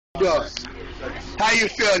doing? How you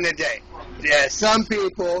feeling today? There are some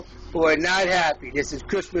people who are not happy. This is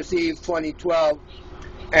Christmas Eve 2012,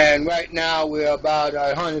 and right now we're about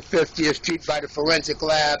 150th Street by the Forensic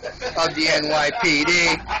Lab of the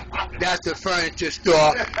NYPD. That's the furniture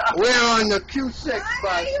store. We're on the Q6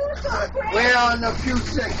 bus. We're on the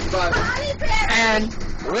Q6 bus, and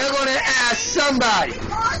we're going to ask somebody.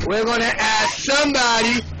 We're going to ask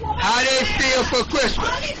somebody how they feel for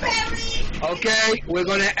Christmas. Okay, we're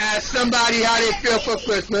going to ask somebody how they feel for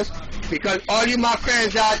Christmas, because all you my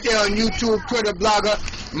friends out there on YouTube, Twitter, Blogger,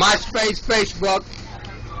 MySpace, Facebook,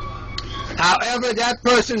 however that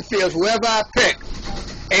person feels, whoever I pick,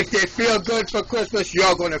 if they feel good for Christmas,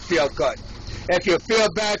 you're going to feel good. If you feel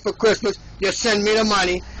bad for Christmas, just send me the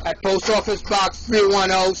money at Post Office Box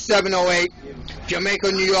 310-708,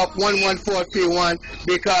 Jamaica, New York 11431,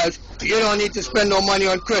 because you don't need to spend no money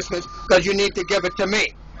on Christmas, because you need to give it to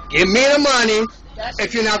me. Give me the money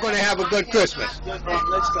if you're not going to have a good Christmas.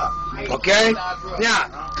 Okay?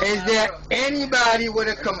 Now, is there anybody with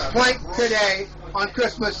a complaint today on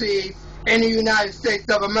Christmas Eve in the United States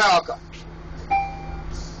of America?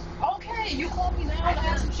 Okay, you call me now and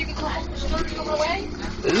ask if she can come away?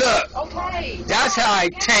 Look, okay. That's how I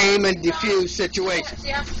tame and diffuse situations.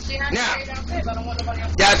 Now,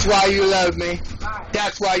 that's why you love me.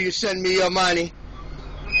 That's why you send me your money.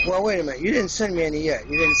 Well, wait a minute. You didn't send me any yet.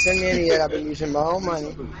 You didn't send me any yet. I've been using my own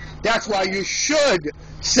money. That's why you should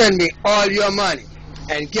send me all your money.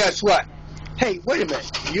 And guess what? Hey, wait a minute.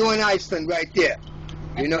 You in Iceland right there.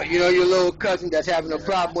 You know your little cousin that's having a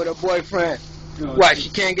problem with her boyfriend. What? She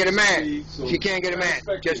can't get a man. She can't get a man.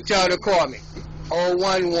 Just tell her to call me.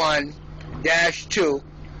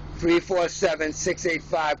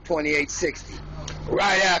 011-2-347-685-2860.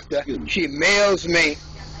 Right after she mails me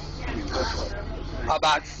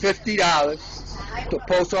about $50 to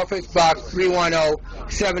Post Office Box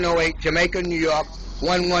 310-708, Jamaica, New York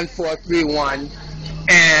 11431,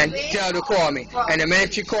 and tell her to call me. And the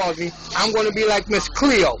minute she calls me, I'm going to be like Miss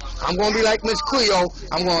Cleo. I'm going to be like Miss Cleo.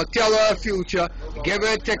 I'm going to tell her her future, give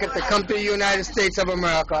her a ticket to come to the United States of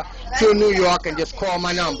America, to New York, and just call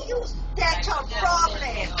my number. That's her problem.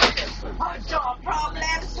 Her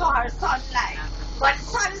problems to her son life. But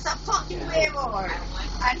son is a fucking wayward,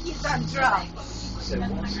 and he's on drugs.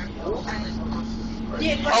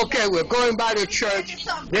 Okay, we're going by the church.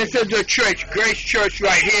 This is the church, Grace Church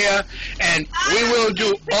right here, and we will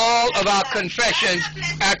do all of our confessions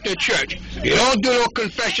at the church. You don't do no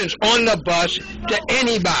confessions on the bus to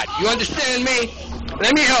anybody. You understand me?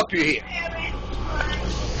 Let me help you here.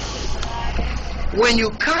 When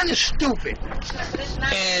you're kind of stupid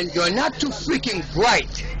and you're not too freaking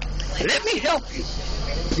bright, let me help you.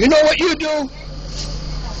 You know what you do?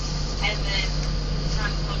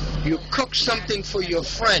 You cook something for your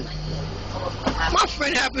friend. My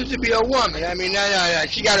friend happens to be a woman. I mean, no,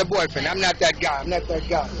 she got a boyfriend. I'm not that guy.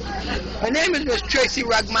 Her name is Miss Tracy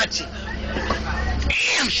Ragmachi.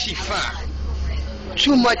 Damn, she fine.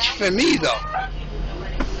 Too much for me, though.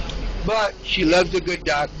 But she loves a good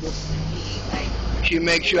doctor. She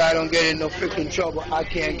makes sure I don't get in no freaking trouble I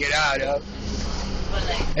can't get out of.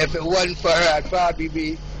 If it wasn't for her, I'd probably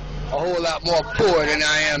be a whole lot more poor than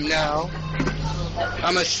I am now.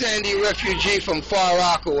 I'm a Sandy refugee from Far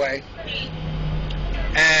Rockaway,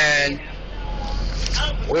 and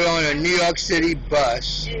we're on a New York City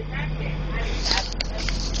bus,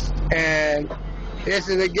 and this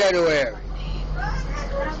is the ghetto area.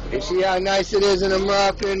 You see how nice it is in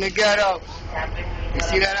America in the ghetto? You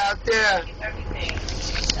see that out there?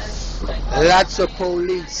 Lots of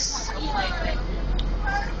police.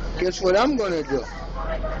 Guess what I'm going to do?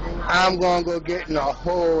 I'm going to go get in a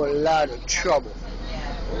whole lot of trouble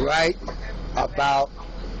right about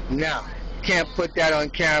now. Can't put that on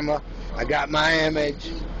camera. I got my image.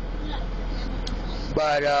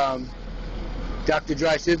 But Dr.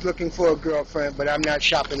 Drice is looking for a girlfriend, but I'm not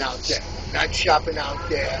shopping out there. Not shopping out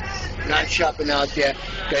there,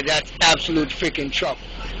 because that's absolute freaking trouble.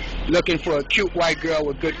 Looking for a cute white girl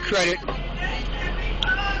with good credit.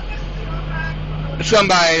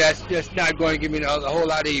 Somebody that's just not going to give me a whole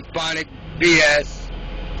lot of ebonic BS.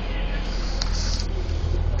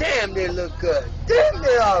 Damn, they look good. Damn,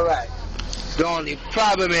 they're all right. The only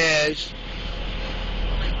problem is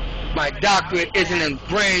my doctorate isn't in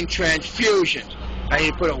brain transfusions. I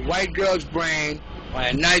need to put a white girl's brain on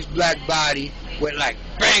a nice black body with like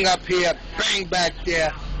bang up here, bang back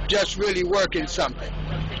there, just really working something.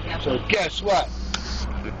 So guess what?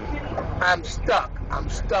 I'm stuck. I'm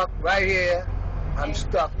stuck right here. I'm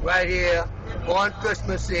stuck right here on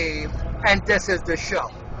Christmas Eve, and this is the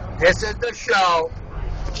show. This is the show.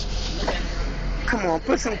 Come on,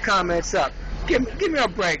 put some comments up. Give me a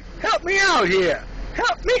break. Help me out here.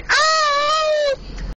 Help me out.